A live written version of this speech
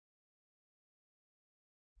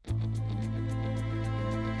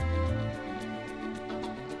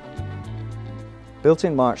Built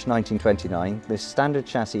in March 1929, this standard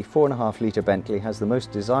chassis 4.5 litre Bentley has the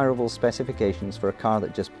most desirable specifications for a car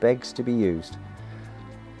that just begs to be used.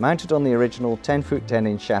 Mounted on the original 10-foot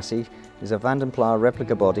 10-inch chassis is a Vandenpla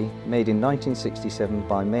replica body made in 1967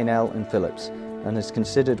 by Meynell and Phillips and is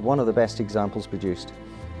considered one of the best examples produced.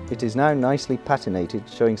 It is now nicely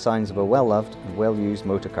patinated, showing signs of a well-loved and well-used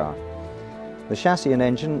motor car. The chassis and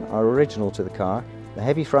engine are original to the car. The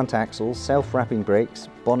heavy front axles, self-wrapping brakes,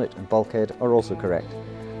 bonnet and bulkhead are also correct.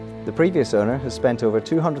 The previous owner has spent over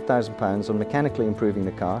 £200,000 on mechanically improving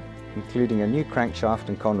the car, including a new crankshaft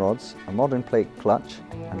and conrods, a modern plate clutch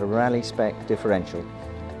and a rally spec differential.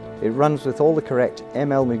 It runs with all the correct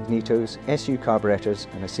ML magnetos, SU carburetors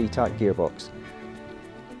and a C-type gearbox.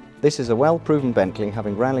 This is a well-proven Bentley,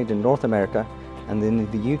 having rallied in North America and in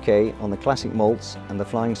the UK on the Classic Malts and the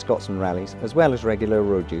Flying Scotsman rallies, as well as regular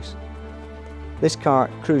road use. This car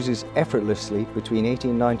cruises effortlessly between 80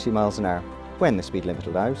 and 90 miles an hour, when the speed limit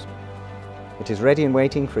allows. It is ready and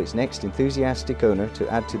waiting for its next enthusiastic owner to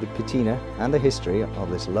add to the patina and the history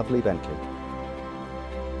of this lovely Bentley.